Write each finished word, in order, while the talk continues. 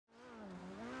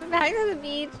back to the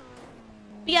beach.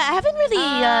 Yeah, I haven't really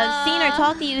seen or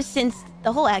talked to you since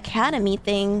the whole academy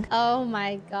thing. Oh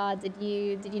my god, did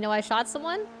you know I shot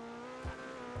someone?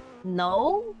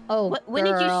 No. Oh, when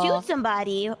did you shoot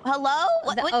somebody? Hello?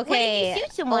 Okay. When did you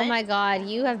shoot someone? Oh my god,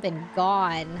 you have been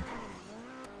gone.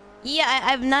 Yeah,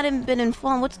 I've not been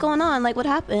informed. What's going on? Like, what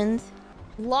happened?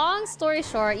 Long story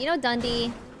short, you know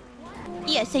Dundee?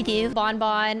 Yes, I do.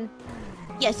 Bonbon.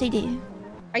 Yes, I do.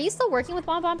 Are you still working with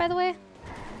Bonbon, by the way?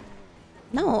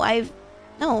 No, I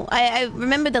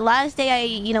remember the last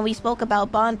day we spoke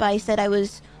about Bonbon. I said I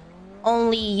was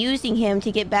only using him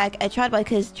to get back at Trotbox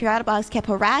because Trotbox kept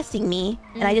harassing me,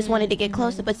 and I just wanted to get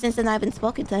closer. But since then, I haven't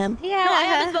spoken to him. Yeah, no, I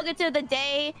haven't spoken to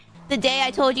the day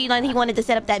I told you that he wanted to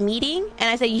set up that meeting, and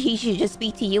I said he should just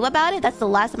speak to you about it. That's the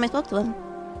last time I spoke to him.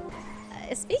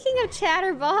 Speaking of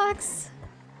Chatterbox,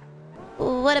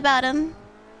 what about him?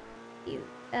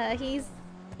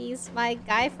 He's my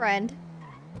guy friend.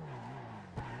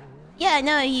 Yeah, I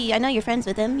know you're friends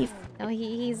with him. No,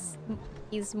 he's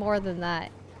more than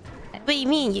that. What do you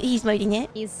mean? He's more than it?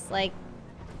 He's like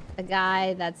a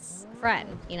guy that's a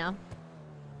friend, you know?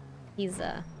 He's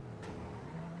a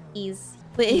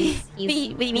boy.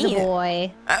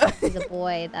 He's a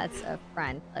boy that's a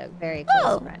friend, a very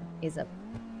close friend. He's a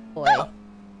boy.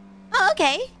 Oh,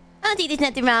 okay. I don't think there's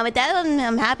nothing wrong with that.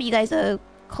 I'm happy you guys are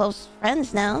close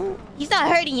friends now. He's not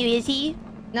hurting you, is he?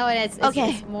 No, it's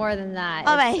more than that.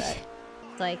 All right.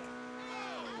 It's like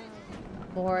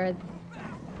more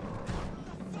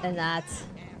than that.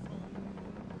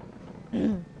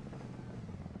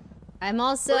 I'm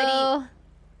also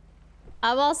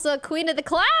queen of the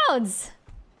clouds.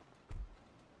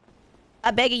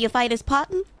 I beg you, fight his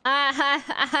partner.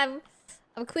 I'm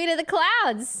queen of the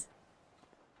clouds.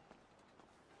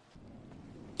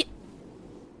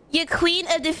 You're queen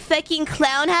of the fucking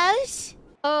clown house?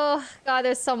 Oh god,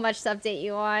 there's so much to update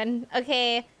you on.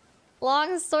 Okay,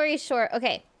 long story short.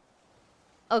 Okay.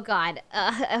 Oh god.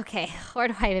 Okay. Where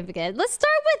do I even begin? Let's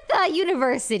start with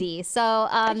university. So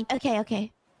Okay.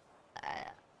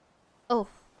 Oh,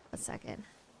 1 second.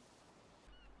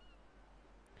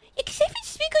 Yeah, cause I've been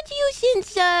speaking to you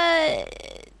since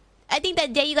I think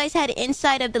that day you guys had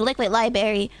inside of the Liquid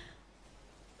Library.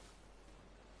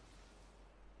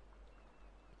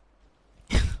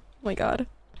 Oh my god.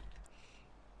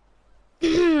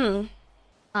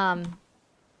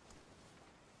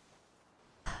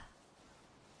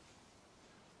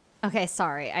 Okay,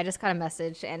 sorry. I just got a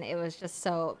message and it was just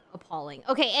so appalling.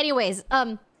 Okay, anyways,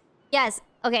 yes.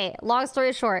 Okay, long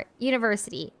story short,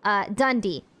 university,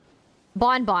 Dundee,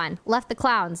 Bonbon left the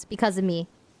clowns because of me.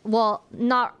 Well,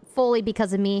 not fully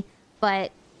because of me,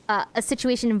 but a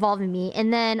situation involving me.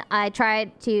 And then I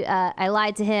I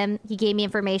lied to him. He gave me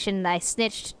information that I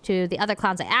snitched to the other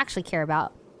clowns I actually care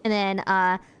about. And then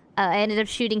I ended up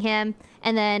shooting him.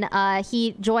 And then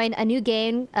he joined a new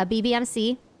game,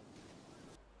 BBMC,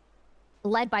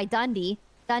 led by Dundee.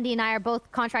 Dundee and I are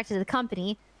both contracted to the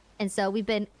company. And so we've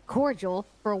been cordial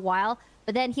for a while.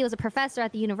 But then he was a professor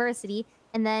at the university.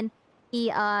 And then he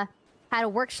had a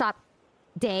workshop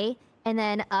day. And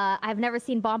then I've never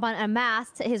seen Bonbon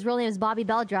unmasked. His real name is Bobby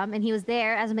Beldrum. And he was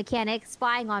there as a mechanic,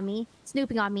 spying on me,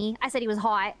 snooping on me. I said he was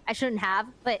hot. I shouldn't have.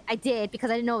 But I did because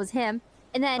I didn't know it was him.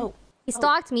 And then he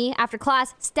stalked me after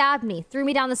class, stabbed me, threw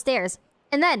me down the stairs.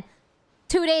 And then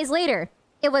 2 days later,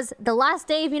 it was the last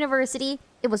day of university.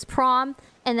 It was prom.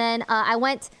 And then I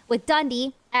went with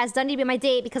Dundee, asked Dundee to be my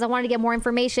date because I wanted to get more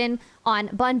information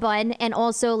on Bun Bun. And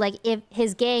also, like, if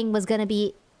his gang was going to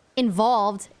be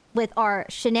involved with our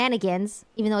shenanigans,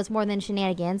 even though it's more than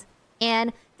shenanigans.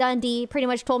 And Dundee pretty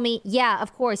much told me, yeah,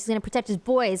 of course, he's going to protect his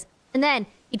boys. And then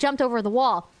he jumped over the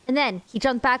wall. And then he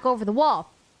jumped back over the wall.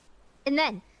 And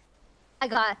then I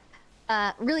got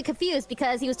really confused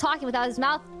because he was talking without his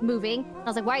mouth moving. And I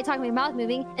was like, why are you talking with your mouth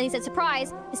moving? And he said,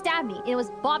 surprise, he stabbed me. And it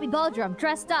was Bobby Beldrum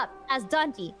dressed up as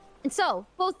Dundee. And so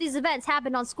both these events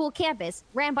happened on school campus,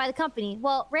 ran by the company.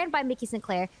 Well, ran by Mickey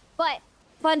Sinclair, but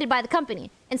funded by the company.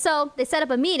 And so they set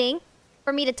up a meeting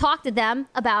for me to talk to them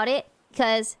about it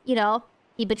because, you know,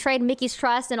 he betrayed Mickey's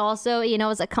trust and also, you know, it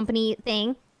was a company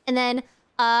thing. And then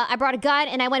I brought a gun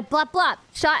and I went blop blop,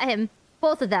 shot him,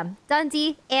 both of them,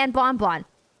 Dundee and Bonbon.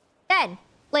 Then,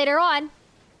 later on,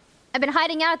 I've been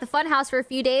hiding out at the funhouse for a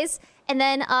few days. And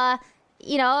then,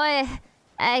 you know,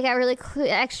 I got really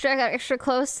extra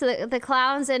close to the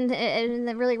clowns and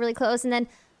really, really close. And then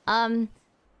I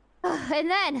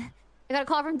got a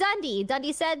call from Dundee.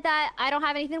 Dundee said that I don't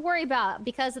have anything to worry about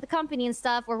because of the company and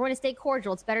stuff. We're going to stay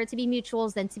cordial. It's better to be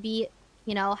mutuals than to be,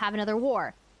 you know, have another war.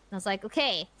 And I was like,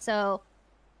 okay, so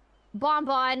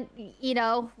Bonbon, you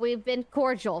know, we've been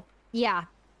cordial. Yeah.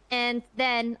 And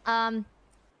then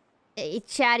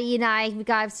Chatty and I, we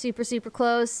got super, super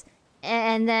close.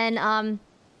 And then,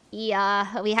 we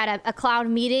had a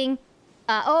clown meeting.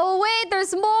 Oh, wait,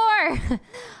 there's more!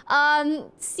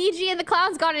 CG and the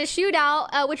clowns got in a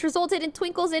shootout, which resulted in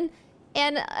Twinkles and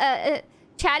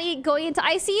Chatty going into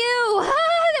ICU.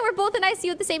 They were both in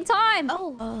ICU at the same time.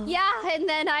 Oh. Yeah, and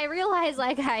then I realized,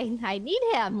 like, I need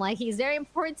him. Like, he's very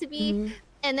important to me.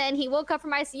 And then he woke up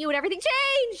from ICU and everything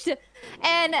changed.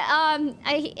 And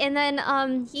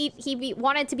he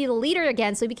wanted to be the leader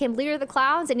again, so he became leader of the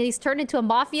clowns, and he's turned into a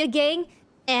mafia gang.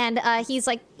 And he's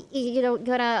like, you know,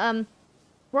 gonna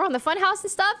we're on the funhouse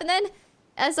and stuff. And then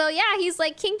so yeah, he's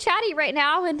like King Chatty right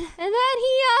now. And then he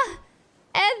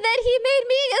made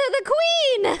me the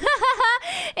queen.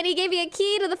 And he gave me a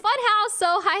key to the funhouse.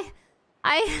 So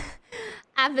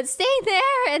I've been staying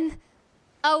there, and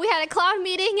we had a clown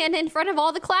meeting, and in front of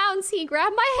all the clowns, he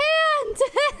grabbed my hand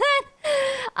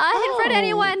in front of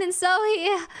anyone. And so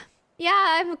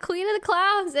I'm queen of the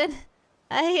clowns, and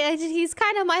he's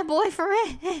kind of my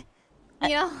boyfriend, you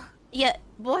know. Yeah,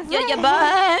 boyfriend. Your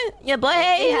boy.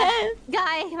 Yeah.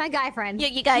 My guy friend.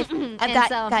 You guys. I've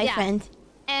got guy friend.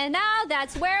 And now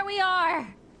that's where we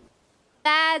are.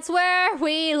 That's where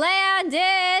we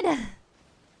landed.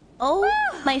 Oh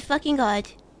my fucking god!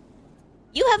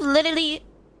 You have literally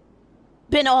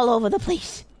been all over the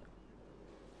place.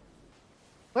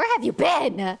 Where have you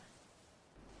been?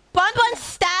 Bonbon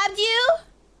stabbed you?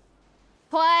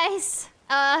 Twice.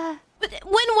 But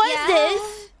when was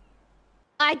this?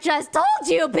 I just told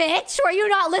you, bitch. Were you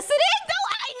not listening? No,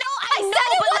 I know. I said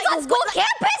it was on school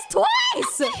campus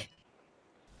twice.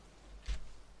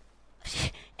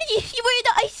 You were in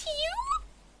the ICU?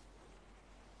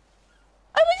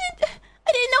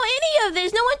 I didn't know any of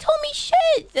this. No one told me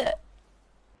shit.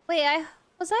 Wait,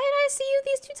 was I in ICU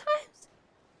these 2 times?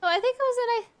 Oh, I think I was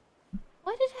in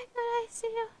Why did I go to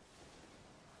ICU?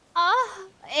 Oh,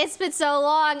 it's been so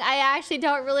long. I actually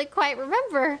don't really quite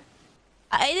remember.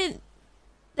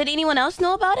 Did anyone else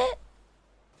know about it?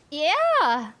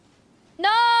 Yeah. No,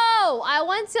 I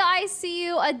went to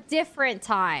ICU a different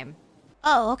time.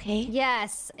 Oh, okay.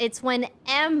 Yes, it's when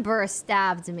Ember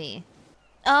stabbed me.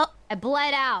 Oh. I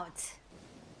bled out.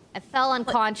 I fell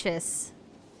unconscious.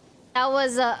 That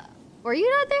was were you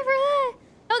not there for that?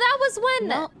 No, that was when.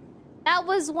 No. That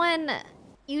was when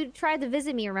you tried to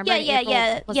visit me. Remember?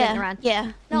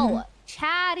 Yeah. No,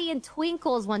 Chatty and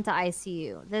Twinkles went to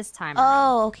ICU this time.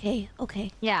 Oh, okay.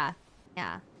 Yeah.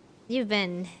 You've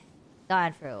been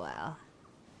gone for a while.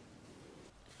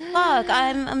 Fuck,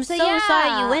 I'm so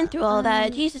sorry you went through all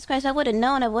that. Jesus Christ, I would have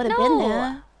known. I would have been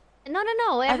there.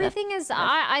 No. Everything is.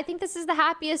 I think this is the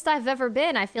happiest I've ever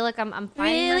been. I feel like I'm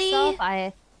finding myself.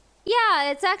 Yeah,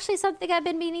 it's actually something I've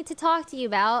been meaning to talk to you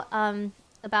about.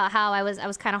 About how I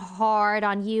was kind of hard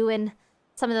on you and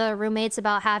some of the other roommates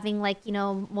about having, like, you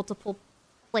know, multiple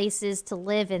places to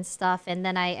live and stuff. And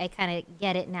then I kind of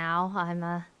get it now. I'm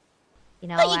you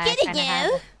know. Oh, you get it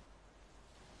now?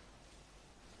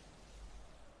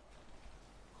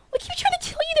 We keep trying to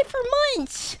tell you that for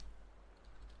months.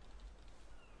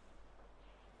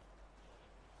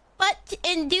 But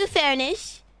in due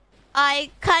fairness, I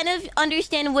kind of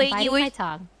understand where you were.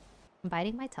 I'm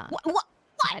biting my tongue.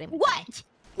 What?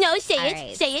 No, say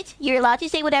it. Say it. You're allowed to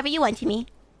say whatever you want to me.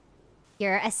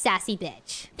 You're a sassy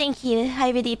bitch. Thank you. I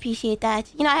really appreciate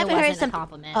that. You know, I haven't heard some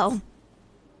compliment. Oh.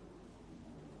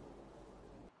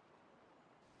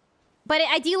 But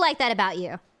I do like that about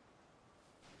you.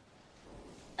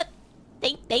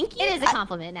 Thank you. It is a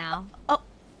compliment now. Oh.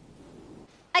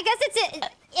 I guess it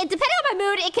depending on my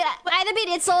mood, it could either be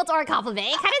an insult or a compliment.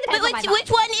 It kind of depends on my mood. Which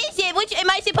one is it? Which am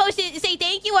I supposed to say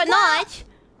thank you or not?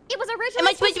 It was originally. Am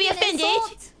I supposed to be offended?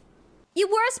 You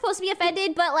were supposed to be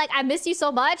offended, but like I miss you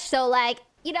so much, so like,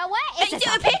 you know what? Pick one.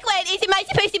 Am I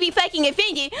supposed to be fucking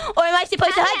offended, or am I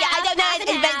supposed to hug you? I don't know.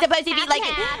 Is it supposed to be like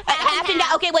half and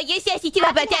half? Okay, well you're sassy too.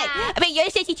 How about that? I mean, you're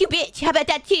sassy too, bitch. How about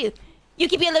that too? You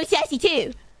can be a little sassy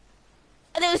too.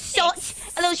 A little salt,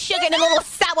 a little sugar, and a little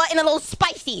sour, and a little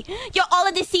spicy. You're all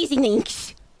of the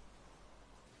seasonings.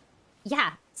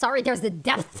 Yeah, sorry, there's a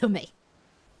depth to me.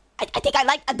 I think I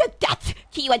like the depth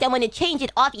to you. I don't want to change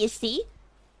it, obviously.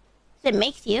 So it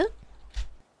makes you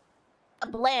a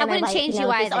bland. I wouldn't change you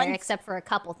either, except for a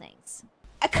couple things.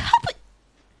 A couple?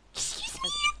 Excuse me?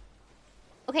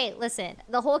 Okay, listen.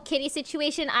 The whole kitty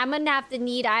situation, I'm gonna have to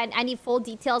need... I need full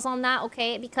details on that,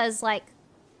 okay? Because, like...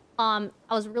 I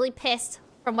was really pissed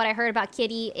from what I heard about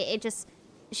Kitty.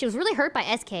 She was really hurt by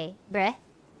SK, bruh.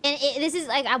 And this is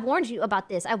like, I warned you about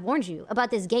this. I warned you about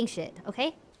this gang shit,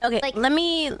 okay? Okay, Like, let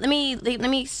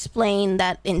me explain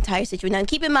that entire situation. Now,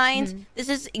 keep in mind, this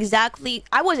is exactly.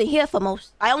 I wasn't here for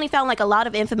most. I only found like a lot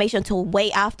of information until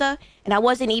way after, and I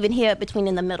wasn't even here between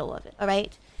in the middle of it. All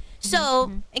right.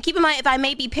 So, and keep in mind, if I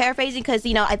may be paraphrasing, because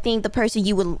I think the person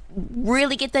you would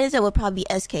really get this would probably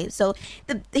be SK. So,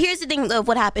 here's the thing of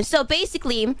what happened. So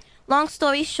basically, long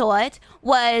story short,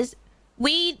 was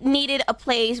we needed a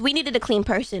place. We needed a clean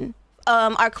person.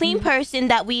 Our clean person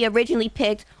that we originally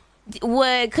picked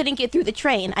couldn't get through the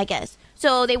train, I guess.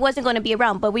 So they wasn't going to be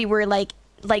around, but we were like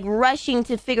rushing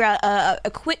to figure out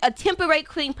a temporary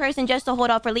clean person just to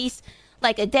hold off for at least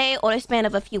like a day or a span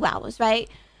of a few hours, right?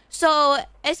 So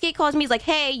SK calls me, he's like,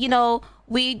 hey,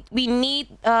 we need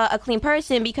a clean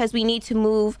person because we need to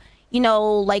move,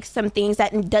 like some things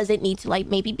that doesn't need to like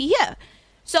maybe be here.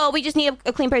 So we just need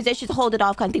a clean person that should hold it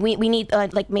off kind of thing. We need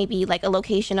like maybe like a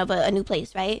location of a new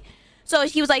place, right? So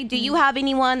he was like, do you have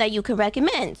anyone that you can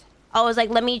recommend? I was like,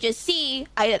 let me just see.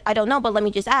 I don't know, but let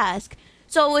me just ask.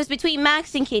 So it was between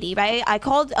Max and Kitty, right? I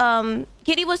called,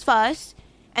 Kitty was first.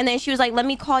 And then she was like, let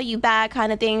me call you back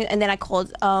kind of thing. And then I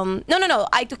called, no.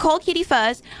 I called Kitty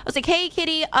first. I was like, hey,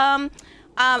 Kitty,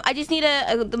 I just need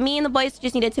me and the boys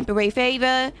just need a temporary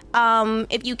favor.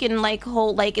 If you can like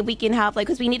hold, like if we can have like,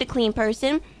 cause we need a clean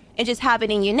person and just have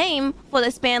it in your name for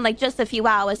the span, like just a few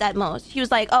hours at most. She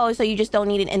was like, oh, so you just don't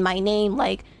need it in my name.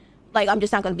 Like I'm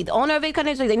just not going to be the owner of it kind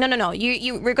of. So like, no.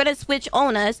 We're going to switch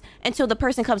owners until the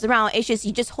person comes around. It's just,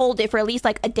 you just hold it for at least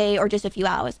like a day or just a few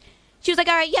hours. She was like,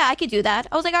 all right, yeah, I could do that.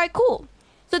 I was like, all right, cool.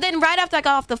 So then right after I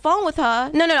got off the phone with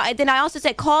her, no. Then I also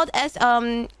said,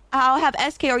 I'll have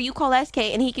SK or you call SK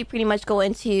and he could pretty much go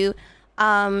into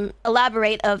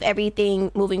elaborate of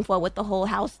everything moving forward with the whole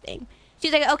house thing.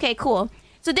 She's like, okay, cool.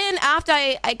 So then after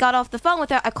I got off the phone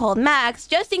with her, I called Max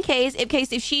just in case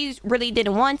if she really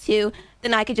didn't want to,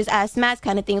 then I could just ask Max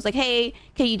kind of things like, hey,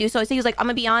 can you do so? So he was like, I'm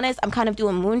gonna be honest, I'm kind of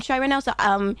doing moonshine right now. So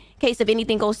in case if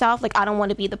anything goes south, like I don't want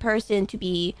to be the person to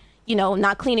be,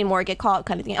 not clean anymore, get caught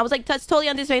kind of thing. I was like, that's totally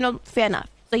understandable, fair enough.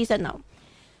 So he said no.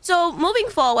 So moving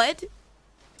forward,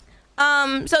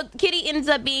 so Kitty ends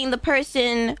up being the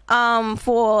person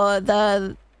for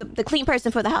the clean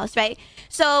person for the house, right?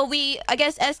 So I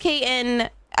guess SK and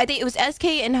I think it was SK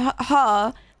and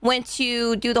her went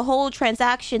to do the whole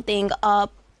transaction thing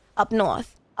up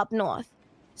north.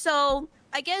 So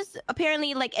I guess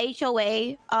apparently like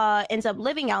HOA ends up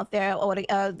living out there, or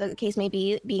the case may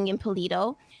be being in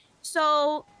Polito.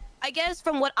 So I guess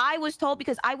from what I was told,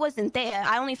 because I wasn't there,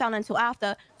 I only found out until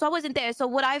after, so I wasn't there. So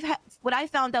what I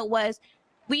found out was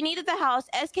we needed the house.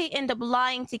 SK ended up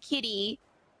lying to Kitty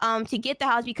to get the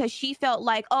house because she felt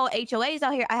like, oh, HOA's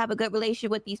out here, I have a good relationship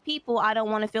with these people, I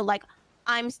don't want to feel like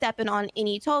I'm stepping on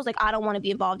any toes, like I don't want to be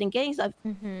involved in getting stuff.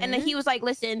 And then he was like,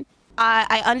 listen,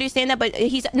 I understand that, but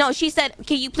she said,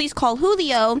 can you please call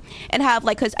Julio and have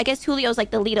like, because I guess Julio's like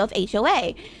the leader of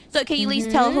HOA, so can you at least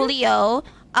tell Julio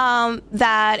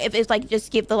that if it's like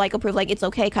just give the like approval, like it's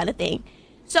okay kind of thing.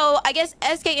 So I guess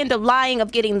SK ended up lying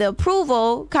of getting the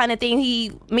approval kind of thing.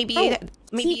 He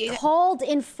called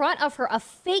in front of her, a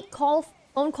fake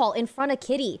phone call in front of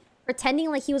Kitty, pretending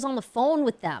like he was on the phone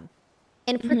with them,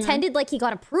 and pretended like he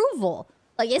got approval.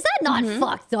 Like, is that not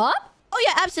fucked up? Oh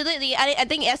yeah, absolutely. I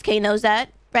think SK knows that,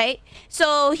 right?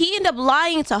 So he ended up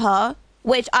lying to her,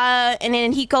 which and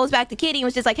then he goes back to Kitty and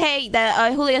was just like, hey,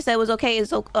 that Julio said was okay,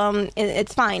 so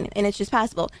it's fine and it's just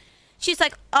passable. She's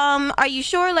like, are you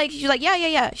sure? Like, she's like,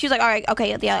 yeah. She's like, all right,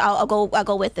 okay, yeah, I'll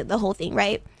go with it, the whole thing,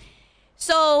 right?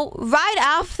 So right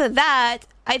after that,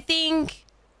 I think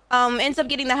ends up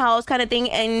getting the house kind of thing,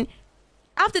 and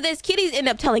after this, Kitty's ended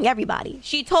up telling everybody.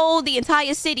 She told the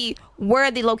entire city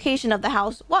where the location of the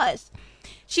house was.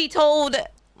 She told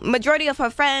majority of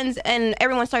her friends, and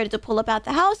everyone started to pull up at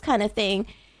the house kind of thing.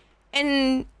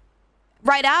 And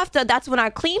right after, that's when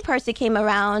our clean person came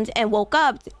around and woke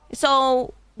up.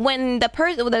 So when the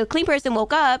clean person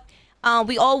woke up,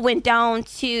 we all went down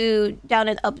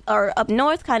up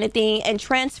north kind of thing and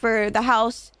transferred the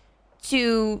house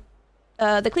to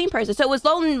the clean person. So it was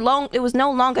it was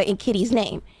no longer in Kitty's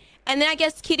name. And then I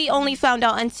guess Kitty only found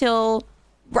out until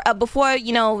before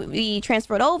we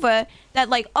transferred over that,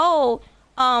 like,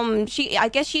 I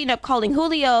guess she ended up calling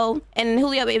Julio, and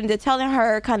Julio ended up telling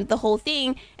her kind of the whole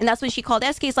thing, and that's when she called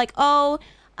SK. It's like,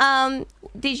 why'd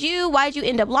you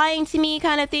end up lying to me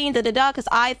kind of thing, because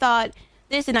I thought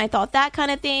this and I thought that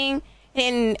kind of thing.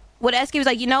 And what SK was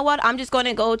like, you know what, I'm just going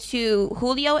to go to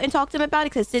Julio and talk to him about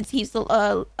it, because since he's the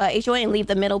HOA, and leave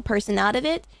the middle person out of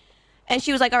it. And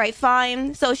she was like, all right,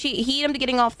 fine. So he ended up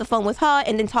getting off the phone with her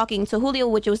and then talking to Julio,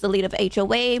 which was the leader of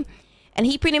HOA. And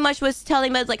he pretty much was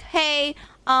telling us like, hey,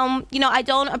 I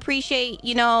don't appreciate,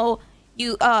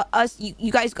 you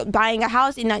guys buying a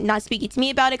house and not speaking to me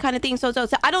about it, kind of thing. So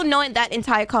I don't know in that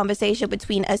entire conversation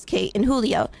between SK and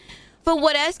Julio. From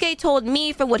what SK told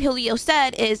me, from what Julio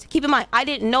said, is keep in mind, I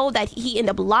didn't know that he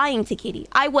ended up lying to Kitty.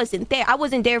 I wasn't there. I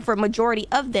wasn't there for a majority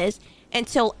of this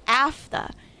until after.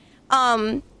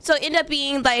 So it ended up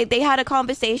being like they had a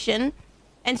conversation.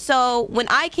 And so when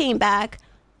I came back,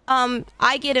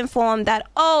 I get informed that,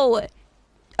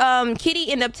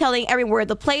 Kitty ended up telling everyone where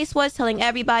the place was, telling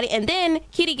everybody. And then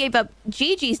Kitty gave up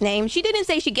Gigi's name. She didn't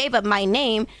say she gave up my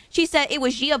name. She said it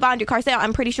was Giovanni Carcel.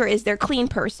 I'm pretty sure is their clean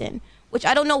person. Which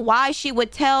I don't know why she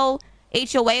would tell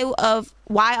HOA of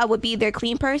why I would be their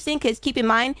clean person. Because keep in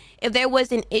mind, if there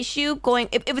was an issue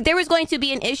if there was going to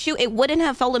be an issue, it wouldn't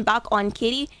have fallen back on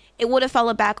Kitty. It would have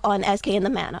fallen back on SK and the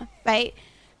Mana, right?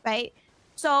 Right?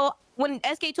 So when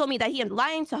SK told me that he had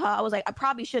lying to her, I was like, I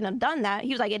probably shouldn't have done that.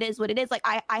 He was like, it is what it is. Like,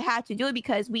 I had to do it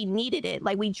because we needed it.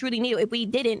 Like, we truly needed it. If we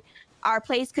didn't, our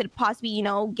place could possibly, you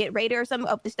know, get raided or some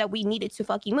of the stuff we needed to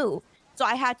fucking move. So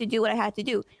I had to do what I had to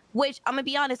do. Which, I'm gonna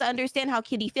be honest, I understand how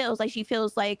Kitty feels. Like, she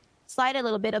feels like slighted a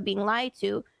little bit of being lied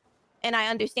to. And I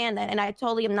understand that. And I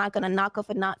totally am not gonna knock her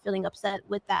for not feeling upset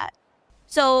with that.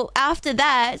 So after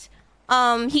that,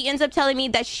 he ends up telling me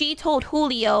that she told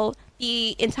Julio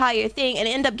the entire thing and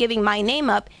ended up giving my name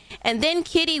up. And then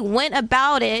Kitty went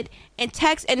about it and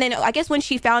and then I guess when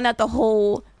she found out the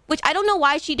whole, which I don't know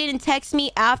why she didn't text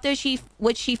me after she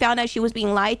found out she was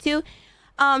being lied to.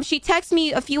 She texted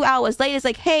me a few hours later. It's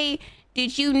like, hey,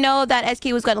 did you know that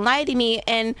SK was gonna lie to me?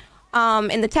 And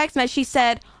in the text message she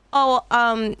said,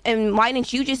 and why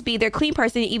didn't you just be their clean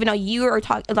person even though you are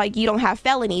like you don't have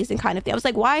felonies and kind of thing. I was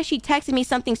like, why is she texting me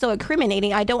something so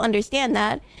incriminating? I don't understand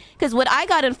that. Because when I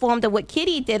got informed of what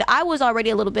Kitty did, I was already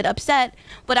a little bit upset,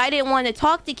 but I didn't want to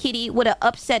talk to Kitty with an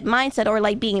upset mindset or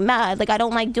like being mad. Like, I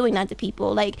don't like doing that to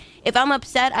people. Like, if I'm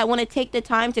upset, I want to take the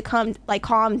time to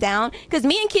calm down. Because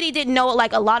me and Kitty didn't know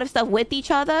like a lot of stuff with each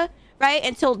other, right?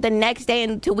 Until the next day,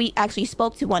 until we actually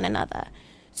spoke to one another.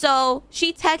 So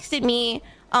she texted me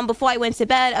before I went to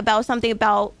bed about something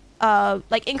about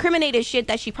like incriminated shit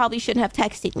that she probably shouldn't have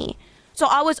texted me. So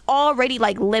I was already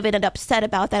like livid and upset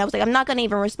about that. I was like, I'm not gonna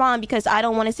even respond because I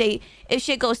don't want to say if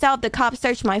shit goes south, the cops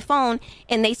search my phone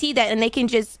and they see that and they can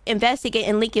just investigate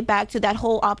and link it back to that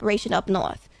whole operation up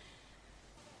north.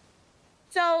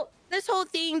 So this whole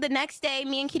thing, the next day,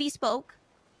 me and Kitty spoke.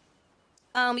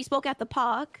 We spoke at the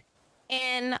park.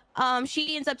 And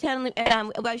she ends up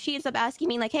she ends up asking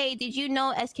me like, hey, did you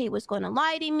know SK was going to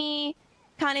lie to me,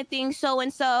 kind of thing, so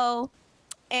and so.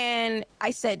 And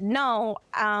I said no.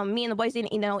 Me and the boys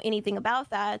didn't know anything about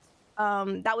that.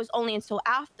 That was only until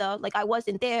after, like, I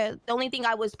wasn't there. The only thing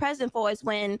I was present for is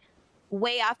when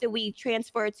way after we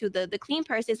transferred to the clean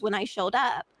person is when I showed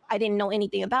up. I didn't know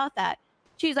anything about that.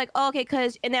 She's like, oh, okay,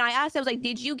 and then I asked her, I was like,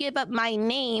 did you give up my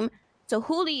name to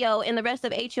Julio and the rest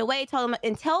of HOA,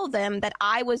 tell them that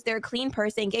I was their clean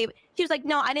person? She was like,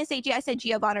 no, I didn't say G, I said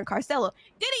Giovanni Carcelo.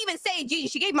 Didn't even say G.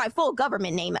 She gave my full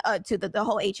government name to the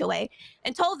whole HOA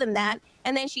and told them that.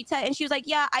 And then she was like,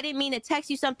 yeah, I didn't mean to text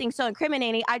you something so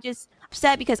incriminating. I just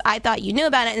upset because I thought you knew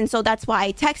about it, and so that's why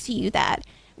I texted you that.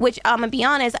 Which, I'm gonna be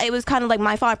honest, it was kind of like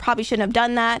my fault. I probably shouldn't have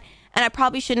done that, and I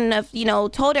probably shouldn't have, you know,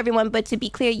 told everyone. But to be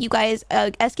clear, you guys,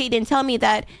 SK didn't tell me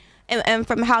that. And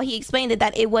from how he explained it,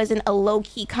 that it wasn't a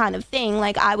low-key kind of thing.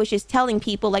 Like, I was just telling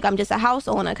people, like, I'm just a house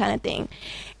owner kind of thing.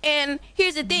 And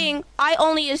here's the thing. I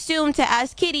only assumed to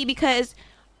ask Kitty because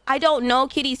I don't know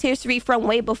Kitty's history from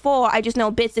way before. I just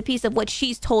know bits and pieces of what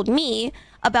she's told me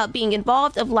about being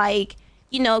involved, of, like,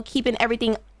 you know, keeping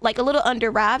everything, like, a little under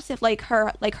wraps. If, like,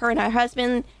 her and her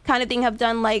husband kind of thing have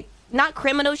done, like, not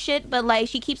criminal shit, but, like,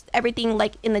 she keeps everything,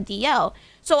 like, in the DL.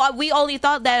 So we only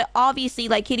thought that obviously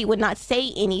like Kitty would not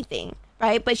say anything,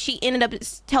 right? But she ended up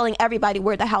telling everybody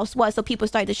where the house was, so people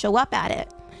started to show up at it.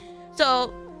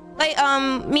 So like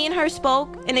me and her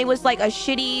spoke, and it was like a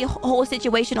shitty whole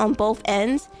situation on both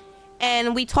ends.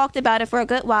 And we talked about it for a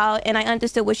good while, and I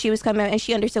understood where she was coming and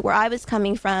she understood where I was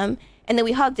coming from. And then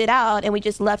we hugged it out and we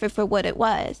just left it for what it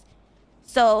was.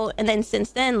 So, and then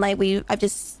since then, like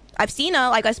I've seen her,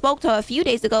 like I spoke to her a few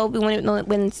days ago when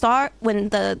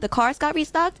the cars got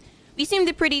restocked. We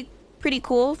seemed pretty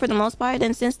cool for the most part,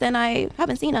 and since then I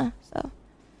haven't seen her. So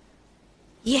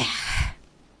yeah.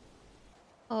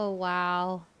 Oh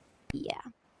wow.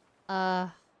 Yeah.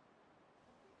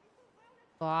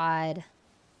 God.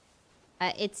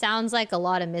 It sounds like a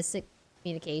lot of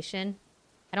miscommunication.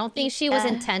 I don't think she was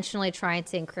intentionally trying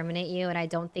to incriminate you, and I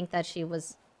don't think that she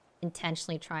was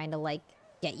intentionally trying to like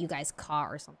get you guys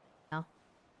caught or something.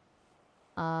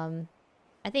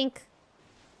 I think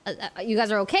you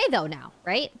guys are okay though now,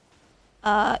 right?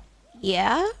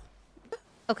 Yeah.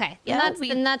 Okay. Yeah,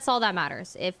 And that's all that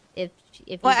matters. If you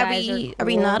Well, guys are cool. are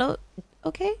we not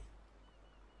okay?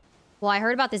 Well, I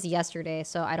heard about this yesterday,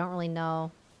 so I don't really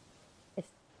know if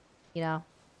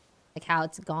like how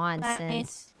it's gone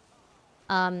since.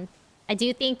 I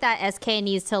do think that SK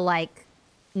needs to like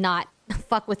not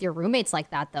fuck with your roommates like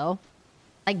that though.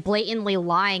 Like blatantly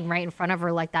lying right in front of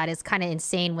her like that is kind of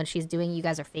insane when she's doing you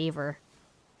guys a favor.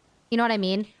 You know what I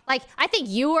mean? Like, I think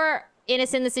you were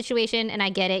innocent in the situation, and I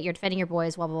get it. You're defending your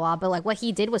boys, blah, blah, blah. But, like, what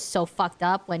he did was so fucked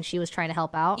up when she was trying to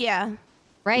help out. Yeah.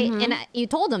 Right? And you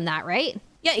told him that, right?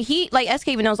 Yeah, like, SK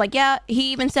even knows, like, yeah,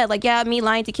 he even said, like, yeah, me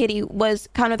lying to Kitty was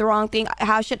kind of the wrong thing.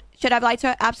 How should I have lied to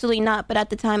her? Absolutely not. But at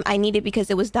the time, I needed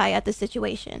because it was die at the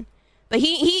situation. But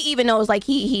he even knows, like,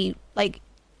 he like,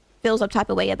 feels a type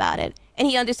of way about it. And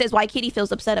he understands why Kitty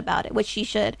feels upset about it, which she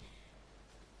should.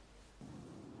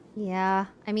 Yeah,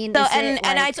 I mean, so and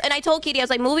I told Kitty, I was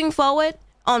like, moving forward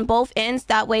on both ends,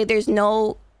 that way there's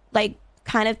no like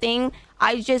kind of thing.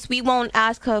 We won't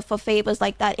ask her for favors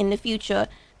like that in the future.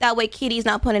 That way Kitty's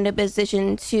not put in a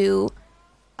position to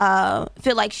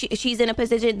feel like she's in a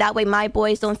position. That way my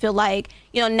boys don't feel like,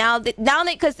 now that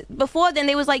because before then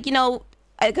they was like,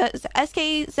 because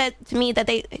SK said to me that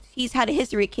he's had a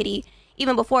history with Kitty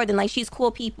even before then, like, she's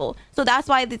cool people. So that's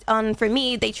why for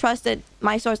me, they trusted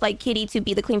my source like Kitty to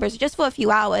be the clean person just for a few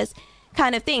hours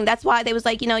kind of thing. That's why they was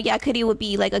like, yeah, Kitty would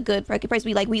be like a good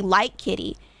person. We like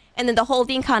Kitty. And then the whole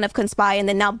thing kind of conspired, and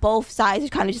then now both sides are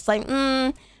kind of just like,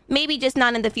 maybe just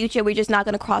not in the future. We're just not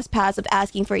going to cross paths of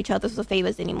asking for each other for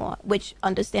favors anymore, which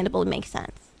understandably makes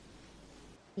sense.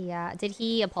 Yeah. Did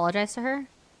he apologize to her?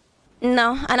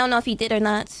 No, I don't know if he did or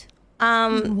not.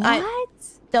 What? I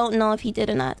don't know if he did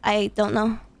or not. I don't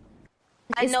know.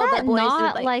 Is that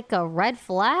not like a red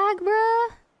flag, bruh?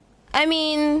 I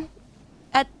mean,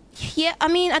 at the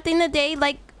end of the day,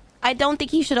 like, I don't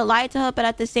think he should have lied to her, but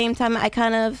at the same time, I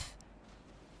kind of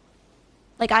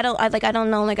like, I don't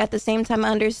know, like, at the same time, I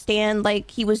understand, like,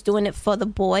 he was doing it for the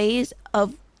boys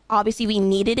of, obviously we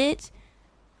needed it.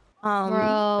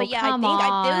 Bro, but yeah, come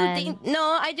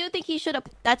I do think he should have.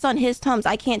 That's on his terms.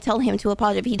 I can't tell him to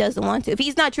apologize if he doesn't want to. If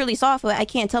he's not truly sorry for it, I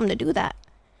can't tell him to do that.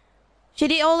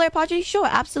 Should he owe her apology? Sure,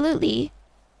 absolutely.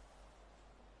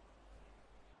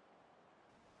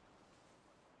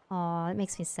 Oh, it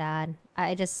makes me sad.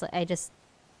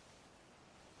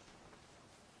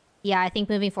 Yeah, I think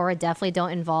moving forward, definitely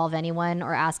don't involve anyone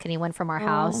or ask anyone from our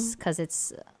house, because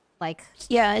it's like...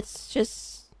 Yeah,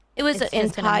 it was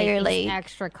entirely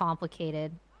extra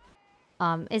complicated.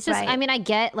 It's just, right. I mean, I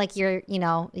get, like,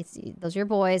 those are your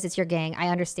boys, it's your gang. I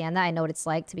understand that. I know what it's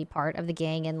like to be part of the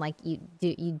gang, and, like, you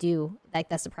do, like,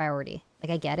 that's the priority.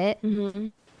 Like, I get it. Mm-hmm.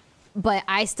 But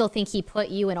I still think he put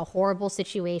you in a horrible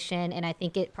situation, and I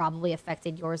think it probably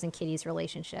affected yours and Kitty's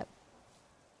relationship.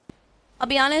 I'll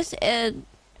be honest, it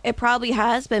probably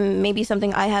has, but maybe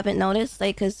something I haven't noticed,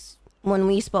 like, because when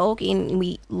we spoke and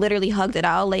we literally hugged it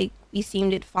out, like, we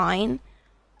seemed it fine.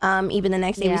 Even the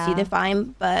next day we seemed it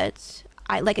fine, but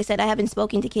like I said, I haven't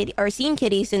spoken to Kitty or seen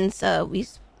Kitty since well,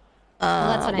 that's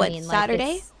what I mean.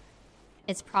 Saturday? Like,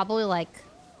 it's probably like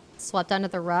swept under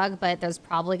the rug, but there's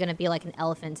probably going to be like an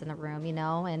elephant in the room,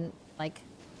 and like,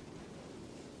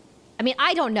 I mean,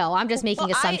 I don't know. I'm just making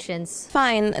assumptions.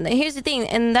 Fine. Here's the thing,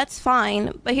 and that's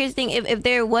fine. But here's the thing: if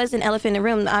there was an elephant in the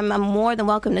room, I'm more than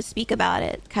welcome to speak about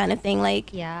it, kind of thing.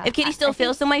 Like, if Kitty still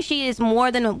feels some way, she is more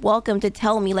than welcome to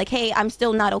tell me, like, hey, I'm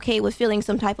still not okay with feeling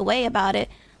some type of way about it.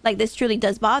 Like, this truly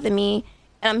does bother me,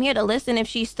 and I'm here to listen. If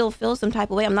she still feels some type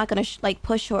of way, I'm not gonna like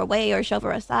push her away or shove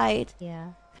her aside. Yeah,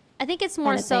 I think it's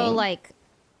more so like,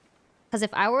 because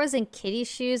if I was in Kitty's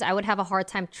shoes, I would have a hard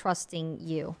time trusting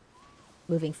you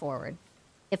moving forward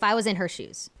if I was in her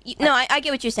shoes. No, I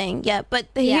get what you're saying. Yeah, but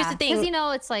here's the thing.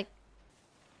 Because, it's like...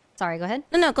 Sorry, go ahead.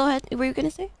 No, go ahead. What were you going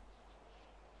to say?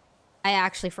 I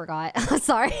actually forgot.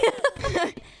 Sorry.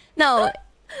 No,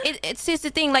 it's just the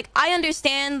thing. Like, I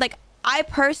understand. Like, I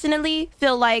personally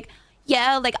feel like,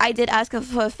 yeah, like, I did ask her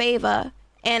for a favor.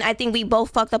 And I think we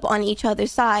both fucked up on each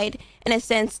other's side. In a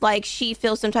sense, like, she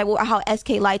feels some type of how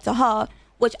SK lied to her.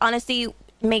 Which, honestly,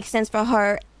 makes sense for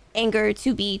her anger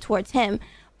to be towards him.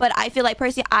 But I feel like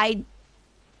personally I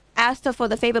asked her for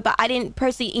the favor, but I didn't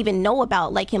personally even know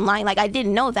about like him lying. Like, I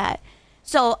didn't know that,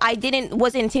 so I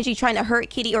wasn't intentionally trying to hurt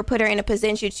Kitty or put her in a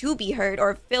position to be hurt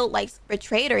or feel like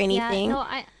betrayed or anything.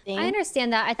 Yeah, no, I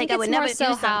understand that. I think I would never do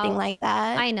something like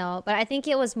that. I know, but I think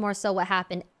it was more so what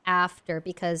happened after,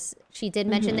 because she did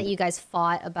mention that you guys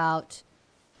fought about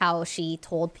how she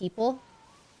told people,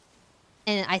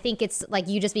 and I think it's like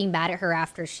you just being mad at her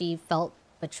after she felt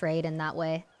betrayed in that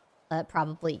way. That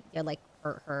probably like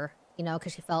hurt her,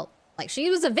 because she felt like she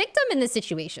was a victim in this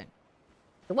situation.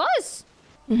 It was.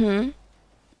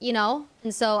 You know?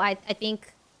 And so I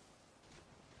think,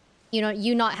 you know,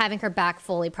 you not having her back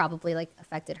fully probably, like,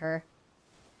 affected her.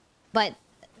 But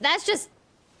that's just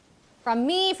from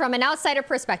me, from an outsider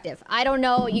perspective. I don't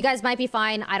know. You guys might be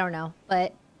fine. I don't know.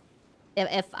 But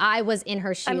if I was in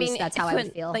her shoes, that's how I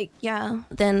would feel. Like, yeah,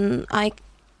 then I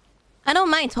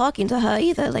don't mind talking to her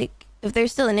either. Like, if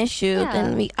there's still an issue,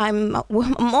 then I'm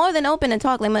more than open to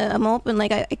talk. Like, I'm open.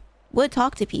 Like, I would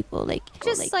talk to people. Like,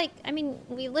 just like, I mean,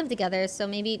 we live together, so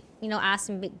maybe, you know, ask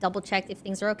and double check if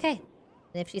things are okay.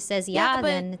 And if she says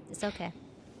then it's okay.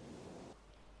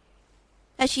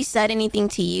 Has she said anything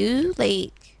to you?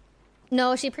 Like,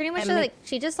 no, she pretty much like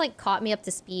she just like caught me up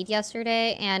to speed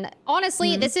yesterday, and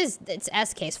honestly, it's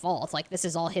SK's fault. Like, this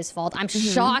is all his fault. I'm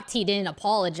shocked he didn't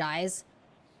apologize.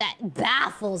 That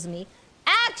baffles me.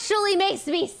 Actually makes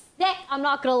me sick. I'm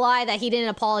not gonna lie that he didn't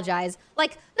apologize.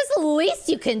 Like, that's the least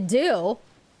you can do,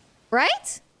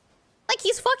 right? Like,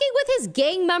 he's fucking with his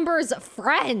gang members'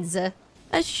 friends.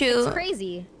 That's true. It's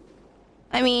crazy.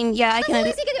 I mean, yeah, I can. That's the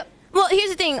least he can do. Well, here's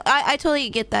the thing. I totally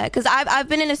get that, because I've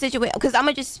been in a situation. Because I'm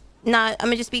gonna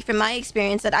just speak from my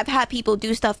experience, that I've had people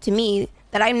do stuff to me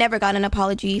that I've never got an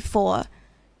apology for.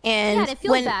 And yeah, it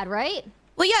feels bad, right?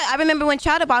 Well, yeah, I remember when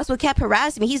Chatterbox would kept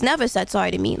harassing me. He's never said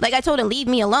sorry to me. Like, I told him, leave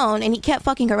me alone, and he kept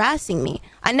fucking harassing me.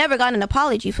 I never got an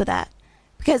apology for that,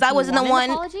 because I wasn't the one.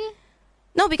 Apology?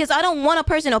 No, because I don't want a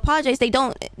person to apologize. They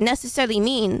don't necessarily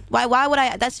mean. Why would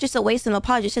I? That's just a waste of an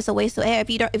apology. It's just a waste of air.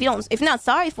 If you're not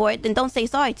sorry for it, then don't say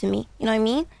sorry to me. You know what I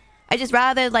mean? I just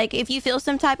rather, like, if you feel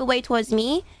some type of way towards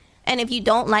me, and if you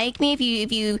don't like me, if you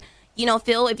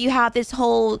feel, if you have this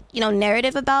whole,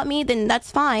 narrative about me, then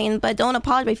that's fine. But don't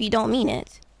apologize if you don't mean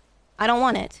it. I don't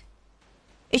want it.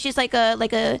 It's just like a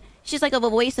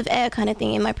waste of air kind of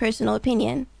thing, in my personal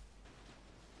opinion.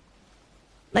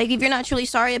 Like, if you're not truly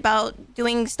sorry about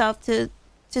doing stuff to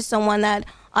someone that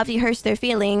obviously hurts their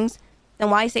feelings, then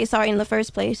why say sorry in the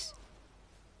first place?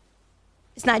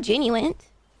 It's not genuine.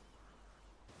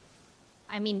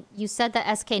 I mean, you said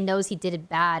that SK knows he did it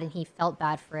bad and he felt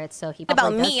bad for it, so he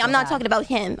about me. I'm not talking about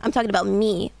him. I'm talking about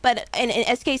me. But in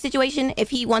SK's situation,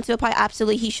 if he wants to apply,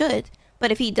 absolutely he should. But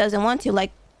if he doesn't want to,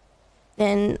 like,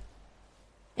 then,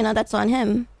 that's on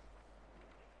him.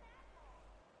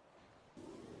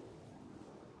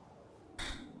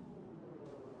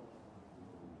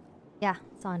 Yeah,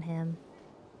 it's on him.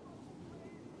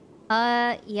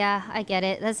 Yeah, I get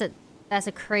it. That's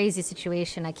a crazy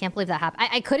situation. I can't believe that happened.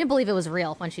 I couldn't believe it was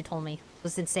real when she told me. It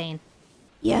was insane.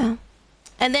 Yeah.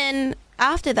 And then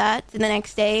after that, the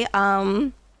next day,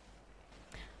 I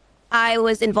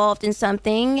was involved in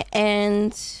something,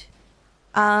 and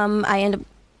I ended up,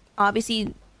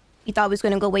 obviously, we thought it was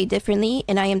going to go way differently,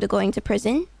 and I ended up going to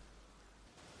prison.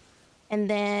 And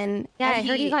then... Yeah, I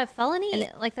heard you got a felony?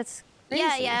 Like, that's...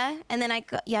 crazy. Yeah. And then I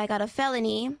got a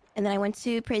felony, and then I went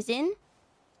to prison,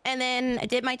 and then I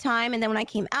did my time, and then when I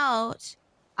came out,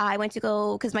 I went to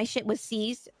go, because my shit was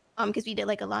seized, because we did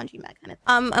like a laundromat kind of.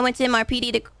 I went to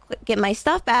MRPD to get my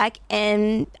stuff back,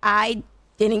 and I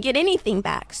didn't get anything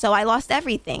back, so I lost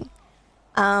everything.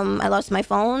 I lost my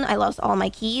phone, I lost all my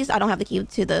keys. I don't have the key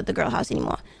to the girl house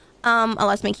anymore. I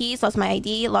lost my keys, lost my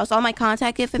ID, lost all my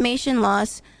contact information,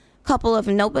 lost a couple of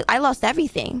notebooks. I lost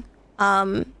everything.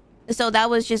 So that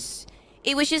was just,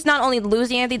 it was just not only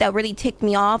losing everything that really ticked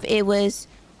me off. It was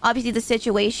obviously the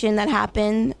situation that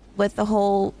happened with the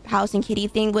whole House and Kitty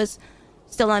thing was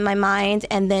still on my mind,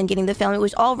 and then getting the film, it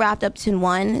was all wrapped up in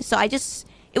one. So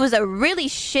it was a really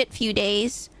shit few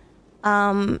days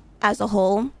as a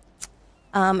whole.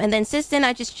 And then since then,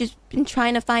 I just been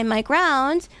trying to find my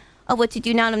ground of what to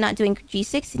do now. I'm not doing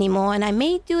G6 anymore, and I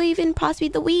may do even possibly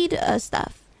the weed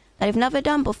stuff that I've never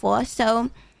done before. So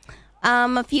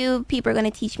a few people are going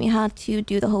to teach me how to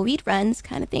do the whole weed runs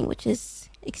kind of thing, which is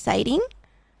exciting.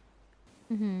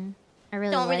 I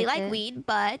really don't really like like weed,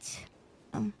 but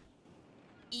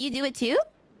you do it too?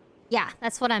 Yeah,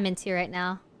 that's what I'm into right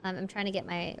now. I'm trying to get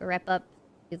my rep up,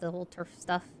 do the whole turf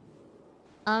stuff.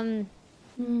 Are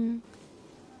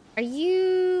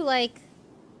you like,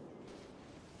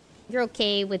 you're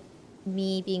okay with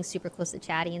me being super close to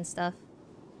Chatty and stuff?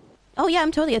 Oh yeah,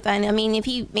 I'm totally fine. I mean, if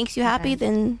he makes you happy,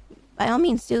 then by all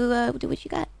means, do what you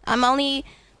got.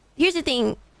 Here's the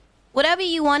thing. Whatever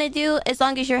you want to do, as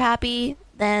long as you're happy,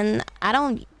 then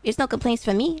there's no complaints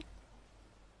from me.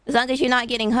 As long as you're not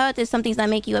getting hurt, if something's not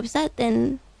making you upset,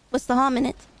 then what's the harm in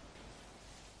it?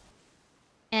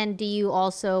 And do you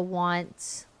also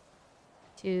want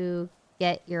to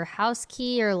get your house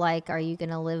key, or like, are you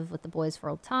gonna live with the boys for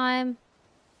all time?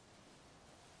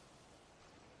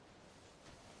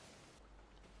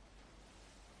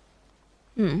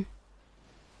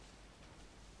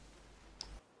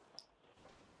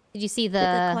 Did you see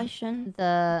That's a good question.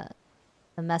 the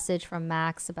message from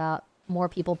Max about more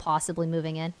people possibly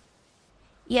moving in?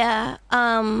 Yeah.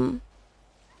 I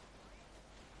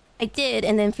did,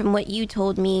 and then from what you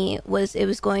told me was it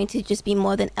was going to just be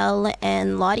more than Elle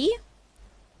and Lottie.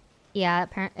 Yeah,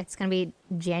 it's gonna be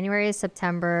January,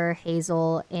 September,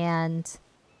 Hazel, and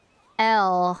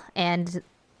Elle, and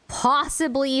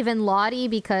possibly even Lottie,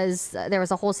 because there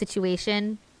was a whole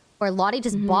situation where Lottie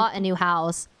just bought a new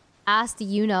house, asked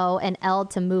and Elle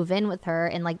to move in with her,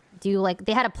 and like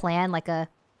they had a plan to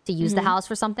use the house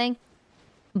for something,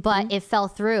 but it fell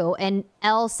through, and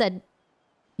Elle said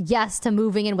yes to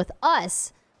moving in with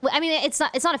us. I mean, it's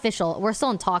not official. We're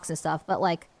still in talks and stuff, but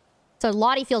like, so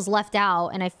Lottie feels left out,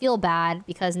 and I feel bad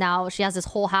because now she has this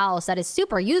whole house that is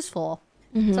super useful.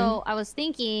 So I was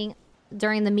thinking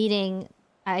during the meeting,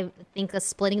 I think of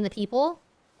splitting the people.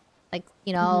 Like,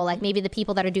 like maybe the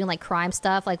people that are doing like crime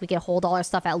stuff, like we could hold all our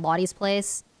stuff at Lottie's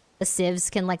place. The civs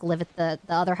can like live at the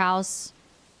other house.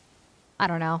 I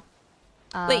don't know.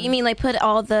 Wait, you mean like put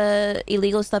all the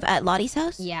illegal stuff at Lottie's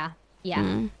house? Yeah.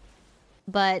 Yeah.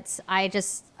 But I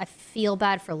feel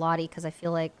bad for Lottie because I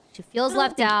feel like she feels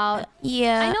left out.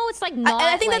 Yeah. I know it's like not.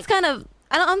 I think that's kind of.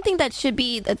 I don't think that should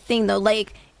be the thing though.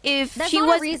 Like if that's she not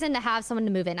was a reason to have someone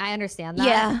to move in. I understand that.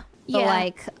 Yeah. But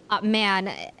like, man,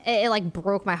 it like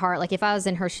broke my heart. Like if I was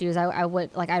in her shoes, I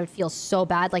would feel so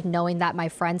bad, like knowing that my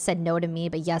friend said no to me,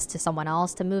 but yes to someone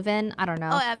else to move in. I don't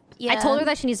know. Oh, yeah. I told her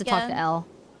that she needs to talk to Elle.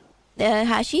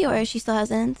 Has she, or she still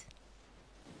hasn't?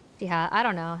 Yeah, I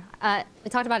don't know. We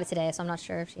talked about it today, so I'm not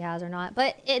sure if she has or not.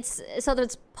 But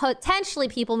there's potentially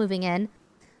people moving in.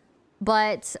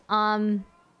 But yeah,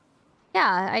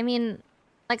 I mean,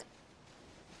 like,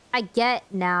 I get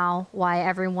now why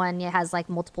everyone has like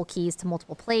multiple keys to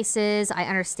multiple places. I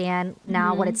understand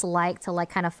now what it's like to like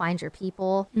kind of find your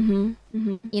people.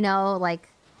 Like.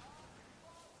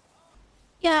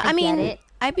 Yeah, I mean,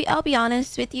 I'll be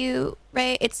honest with you,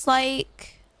 right? It's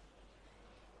like,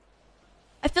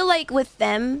 I feel like with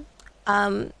them,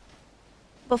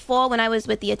 before when I was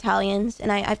with the Italians, and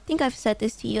I think I've said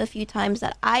this to you a few times,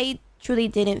 that I truly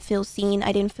didn't feel seen.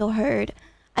 I didn't feel heard.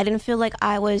 I didn't feel like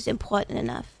I was important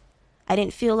enough. I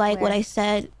didn't feel like what I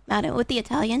said mattered with the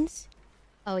Italians.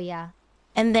 Oh, yeah.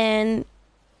 And then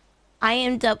I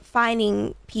ended up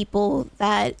finding people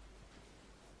that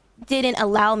didn't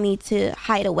allow me to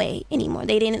hide away anymore.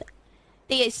 They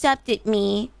accepted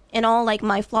me and all like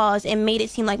my flaws and made it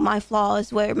seem like my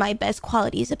flaws were my best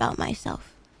qualities about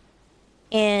myself.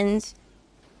 And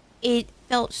it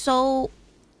felt so...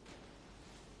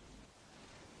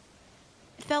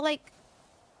 I felt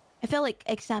like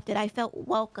accepted. I felt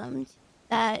welcomed,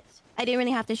 that I didn't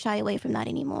really have to shy away from that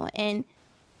anymore. And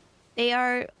they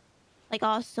are like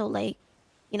also like,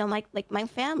 my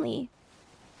family.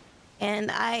 And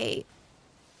I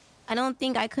don't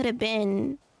think I could have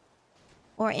been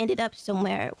or ended up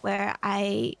somewhere where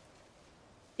I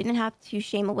didn't have to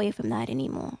shame away from that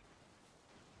anymore.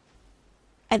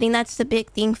 I think that's the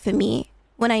big thing for me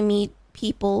when I meet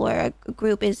people or a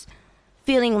group, is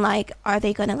feeling like, are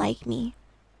they going to like me?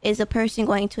 Is a person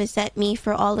going to accept me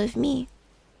for all of me?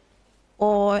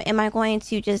 Or am I going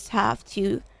to just have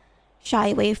to shy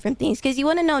away from things? Because you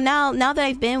want to know now that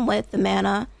I've been with the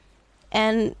Mana,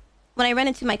 and when I ran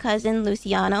into my cousin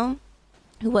Luciano,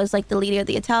 who was like the leader of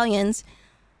the Italians,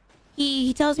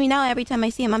 he tells me now every time I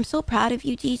see him, I'm so proud of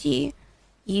you, GiGi.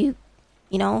 You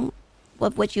know,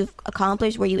 what you've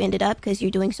accomplished, where you ended up, because you're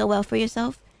doing so well for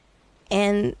yourself.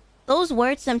 And those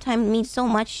words sometimes mean so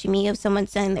much to me, of someone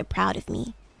saying they're proud of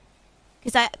me.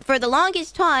 Because for the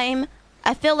longest time,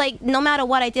 I feel like no matter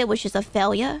what I did was just a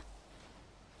failure.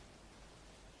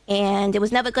 And it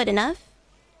was never good enough.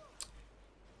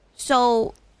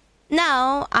 So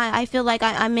now I feel like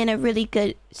I'm in a really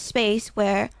good space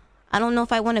where I don't know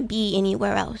if I want to be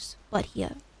anywhere else but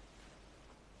here.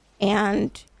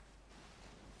 And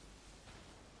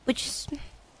this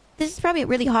is probably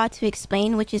really hard to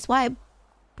explain, which is why I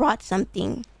brought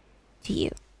something to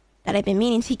you that I've been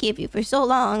meaning to give you for so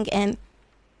long, and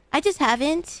I just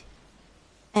haven't.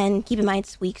 And keep in mind,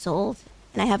 it's weeks old,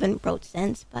 and I haven't wrote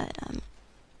since, but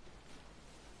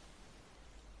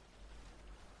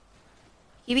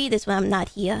you read this when I'm not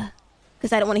here,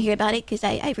 because I don't want to hear about it, because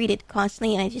I read it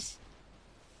constantly, and I just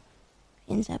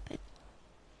ends up. But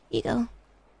here you go.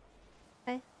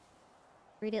 Okay.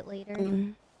 Read it later.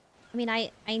 I mean,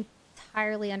 I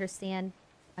entirely understand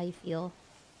how you feel.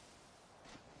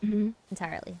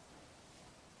 Entirely.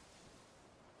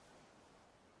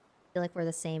 I feel like we're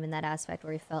the same in that aspect,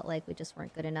 where we felt like we just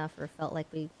weren't good enough, or felt like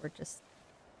we were just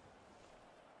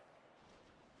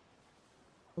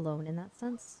alone in that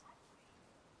sense.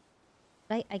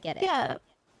 But I get it. Yeah.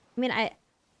 I mean, I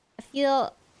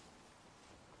feel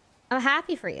I'm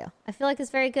happy for you. I feel like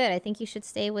it's very good. I think you should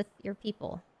stay with your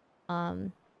people.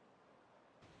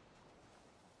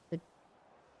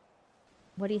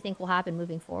 What do you think will happen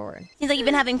moving forward? Seems like you've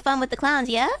been having fun with the clowns,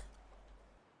 yeah?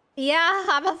 Yeah,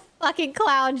 I'm a fucking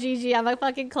clown, GiGi. I'm a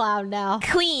fucking clown now.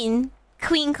 Queen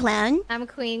clown. I'm a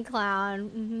queen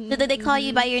clown. So did they call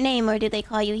you by your name or did they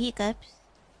call you Hiccups?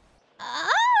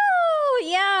 Oh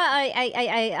yeah,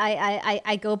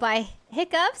 I go by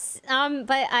Hiccups.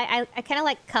 But I kind of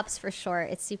like Cups for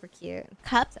short. It's super cute.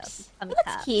 Cups. So, Oh,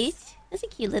 that's Cups. cute. That's a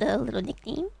cute little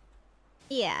nickname.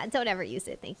 Yeah, don't ever use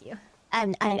it. Thank you.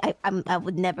 I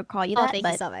would never call you Oh, that. thank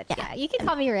but you so much. Yeah, Yeah, you can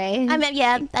call me Ray. I mean,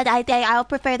 yeah, I'll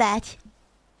prefer that.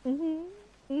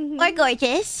 Or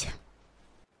gorgeous.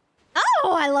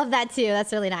 Oh, I love that too.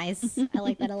 That's really nice. I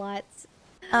like that a lot.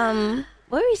 What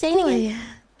were we saying again?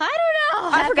 I don't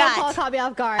know. I forgot. Paul caught me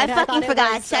off guard. I fucking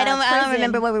forgot. I don't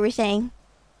remember what we were saying.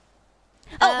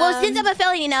 Oh well, since I'm a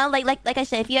fellow, you know, like I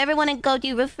said, if you ever want to go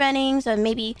do roof runnings or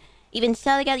maybe even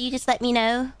sell together, you just let me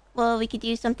know. Well, we could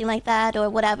do something like that or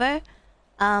whatever.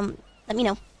 Let me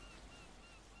know.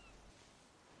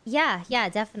 Yeah,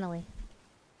 definitely.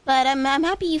 But I'm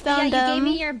happy you found. Yeah, you gave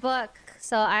me your book,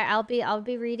 so I'll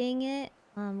be reading it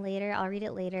later. I'll read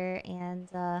it later, and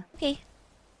Okay.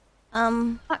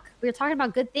 fuck, we were talking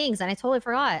about good things, and I totally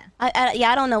forgot.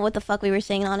 I don't know what the fuck we were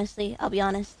saying. Honestly, I'll be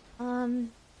honest. Oh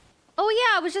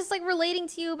yeah, I was just like relating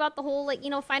to you about the whole like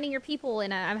finding your people,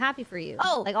 and I'm happy for you.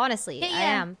 Oh, like honestly, yeah. I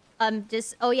am.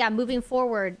 Just oh yeah, moving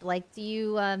forward, like do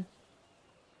you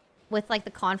with like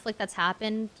the conflict that's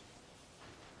happened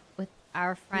with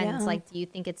our friends, like do you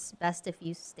think it's best if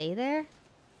you stay there?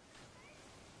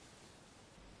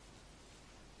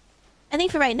 I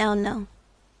think for right now, no.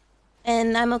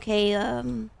 And I'm okay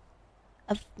of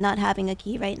not having a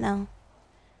key right now.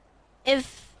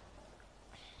 If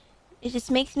it just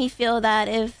makes me feel that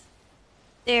if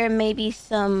there may be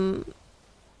some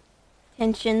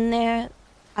tension there,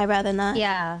 I'd rather not.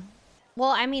 Yeah.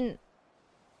 Well, I mean,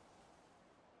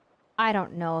 I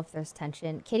don't know if there's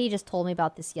tension. Kitty just told me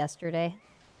about this yesterday.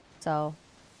 So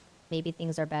maybe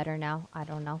things are better now. I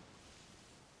don't know.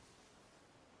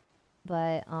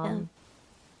 But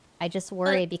I just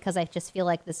worry because I just feel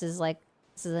like this is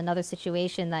another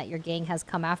situation that your gang has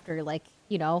come after, like,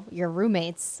 your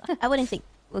roommates. I wouldn't say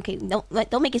okay,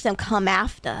 don't make it sound come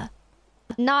after.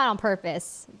 Not on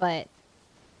purpose, but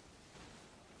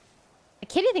the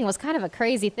Kitty thing was kind of a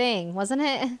crazy thing, wasn't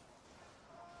it?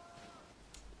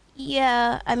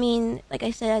 Yeah, I mean, like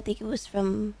I said, I think it was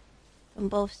from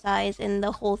both sides, and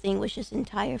the whole thing was just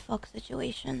entire fuck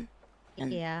situation.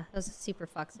 Yeah, it was a super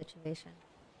fuck situation.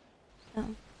 So,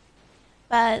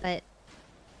 but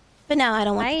now I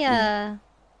don't want.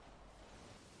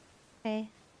 Okay,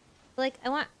 like I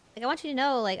want you to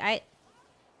know, like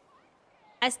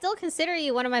I still consider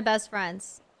you one of my best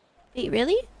friends. Wait,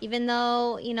 really? Even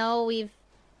though it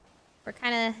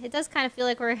does kind of feel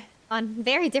like we're on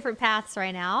very different paths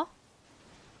right now.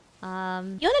 You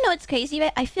wanna know what's crazy,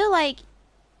 right? I feel like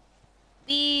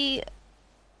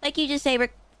like you just say,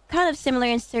 we're kind of similar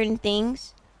in certain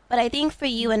things, but I think for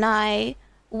you and I,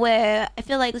 where I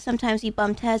feel like sometimes we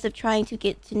bumped heads of trying to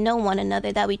get to know one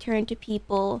another, that we turn to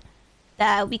people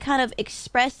that we kind of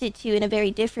expressed it to in a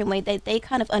very different way, that they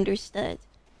kind of understood,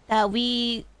 that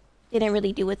we didn't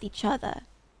really do with each other.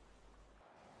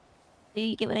 Do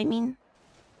you get what I mean?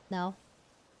 No.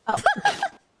 Oh.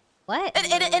 What?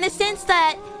 In a sense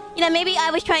that, maybe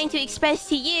I was trying to express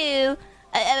to you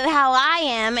how I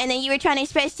am, and then you were trying to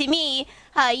express to me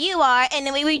how you are, and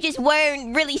then we just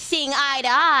weren't really seeing eye to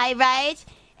eye, right?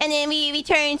 And then we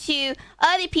turned to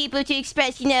other people to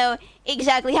express,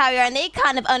 exactly how you are, and they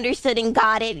kind of understood and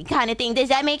got it, kind of thing. Does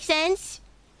that make sense?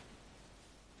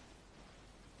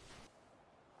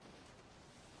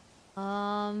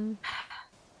 Never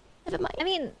mind. I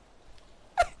mean,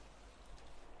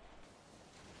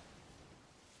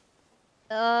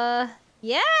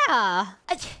 yeah.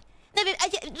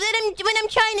 What I'm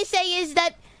trying to say is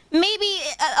that maybe,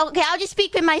 okay, I'll just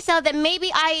speak for myself, that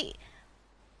maybe I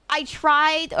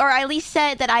tried, or at least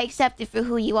said that I accepted for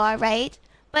who you are, right?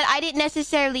 But I didn't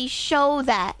necessarily show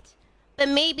that. But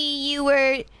maybe you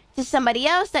were to somebody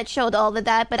else that showed all of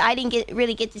that, but I didn't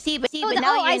really get to see. But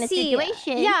now you're in a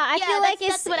situation. Yeah, I feel like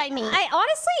that's what I mean. I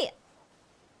honestly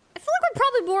feel like we're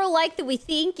probably more alike than we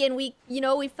think, and we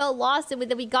felt lost, and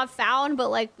then we got found, but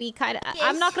like we kind of. Yes.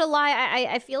 I'm not gonna lie.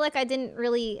 I feel like I didn't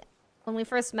really, when we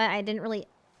first met, I didn't really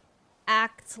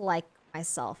act like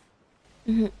myself.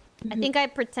 I think I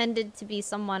pretended to be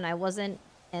someone I wasn't,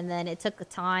 and then it took a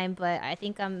time, but I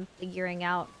think I'm figuring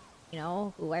out,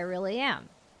 who I really am.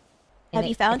 Have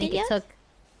you found it yet?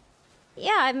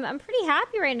 yeah, I'm pretty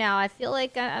happy right now. I feel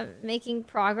like I'm making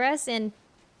progress, and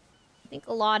I think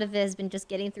a lot of it has been just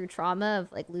getting through trauma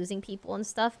of like losing people and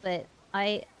stuff. But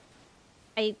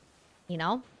you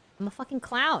know, I'm a fucking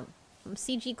clown. I'm a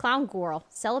CG clown girl,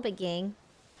 celibate gang.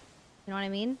 You know what I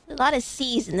mean? A lot of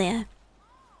C's in there.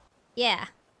 Yeah,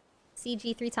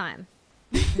 CG 3 times.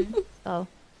 So,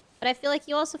 but I feel like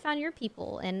you also found your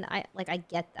people, and I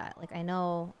get that. Like I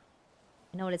know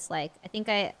what it's like. I think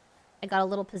I got a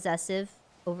little possessive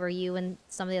over you and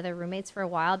some of the other roommates for a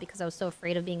while because I was so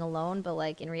afraid of being alone. But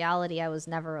like in reality, I was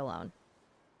never alone.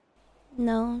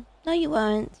 No, you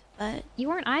weren't. But you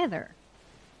weren't either.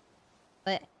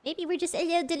 But maybe we're just a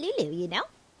little delulu, you know?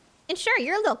 And sure,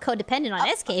 you're a little codependent on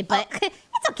SK, but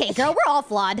it's okay, girl. We're all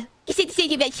flawed. You said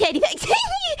you about shady facts.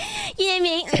 You know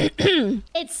what I mean?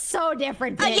 It's so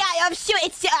different, bitch. Yeah, I'm sure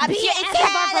it's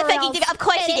hella fucking different. Of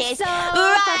course it is. So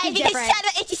right, because different.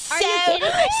 it's just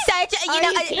such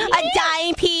a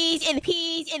dying piece, and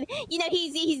you know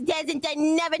he doesn't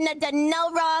never done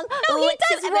no wrong. No, he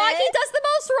does wrong. He does the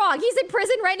most wrong. He's in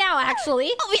prison right now,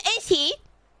 actually. Oh, is he?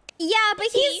 Yeah, but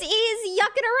he's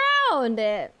yucking around.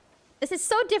 This is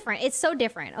so different. It's so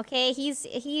different. Okay, he's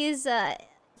you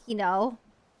know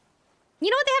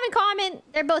what they have in common?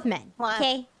 They're both men. What?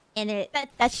 Okay, and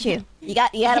that's true. You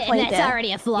got a point there. That's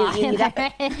already a flaw. You got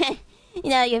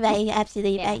no, you're right. You're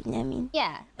absolutely right. You know what I mean?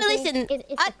 Yeah. But okay? listen,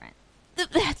 it's different.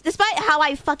 Despite how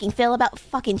I fucking feel about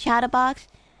fucking Chatterbox,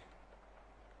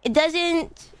 it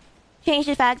doesn't change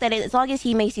the fact that as long as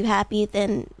he makes you happy,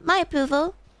 then my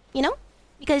approval, you know?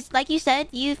 Because like you said,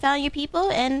 you found your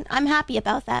people, and I'm happy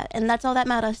about that, and that's all that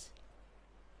matters.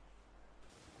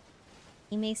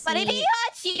 He makes but me... if he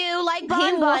hurts you like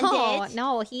Bon did...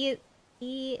 No, he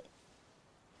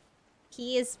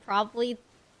is probably...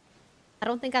 I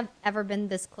don't think I've ever been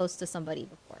this close to somebody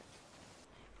before.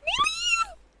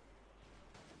 Really?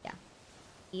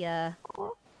 Yeah.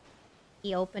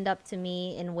 He opened up to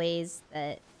me in ways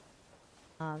that...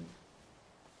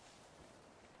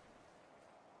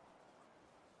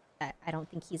 I don't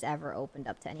think he's ever opened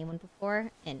up to anyone before,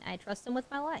 and I trust him with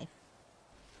my life.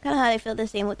 Kind of how I feel the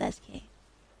same with SK.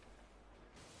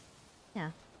 Yeah.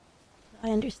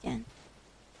 I understand.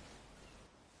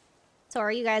 So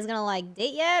are you guys gonna, like,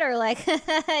 date yet, or, like,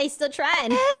 he's still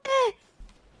trying?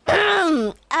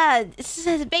 Baby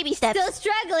steps. Still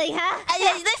struggling, huh?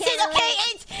 Listen, okay,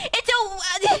 it's a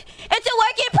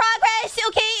work in progress,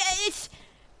 okay?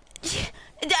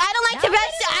 I don't like to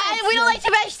rush. We don't like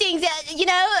to rush things, you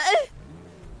know.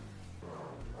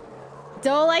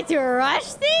 Don't like to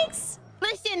rush things?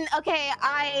 Listen, okay,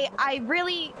 I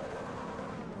really...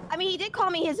 I mean, he did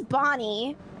call me his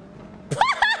Bonnie.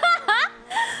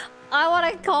 I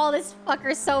want to call this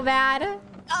fucker so bad.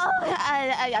 Oh,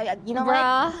 you know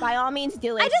Bruh. what? By all means,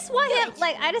 do it. I just want him,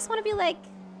 like, I just want to be like,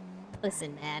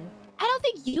 listen, man. I don't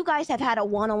think you guys have had a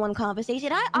one-on-one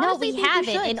conversation. No, we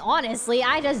haven't, and honestly,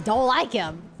 I just don't like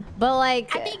him. But,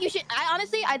 like... I think you should... I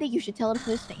think you should tell him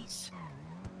to his face.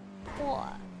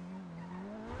 What?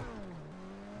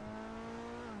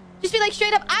 Just be like,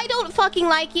 straight up, I don't fucking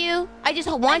like you. I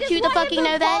just want you to fucking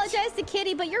know that. Apologize to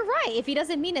Kitty, but you're right. If he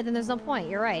doesn't mean it, then there's no point.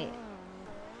 You're right.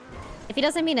 If he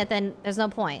doesn't mean it, then there's no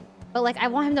point. But, like, I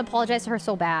want him to apologize to her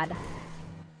so bad.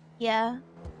 Yeah.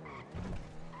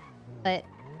 But...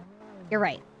 You're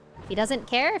right. If he doesn't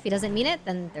care, if he doesn't mean it,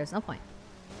 then there's no point.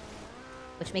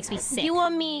 Which makes me sick. Do you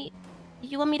want me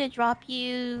to drop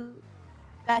you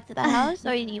back to the house,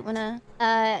 or do you wanna?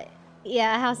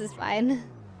 Yeah, house is fine.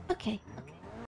 Okay.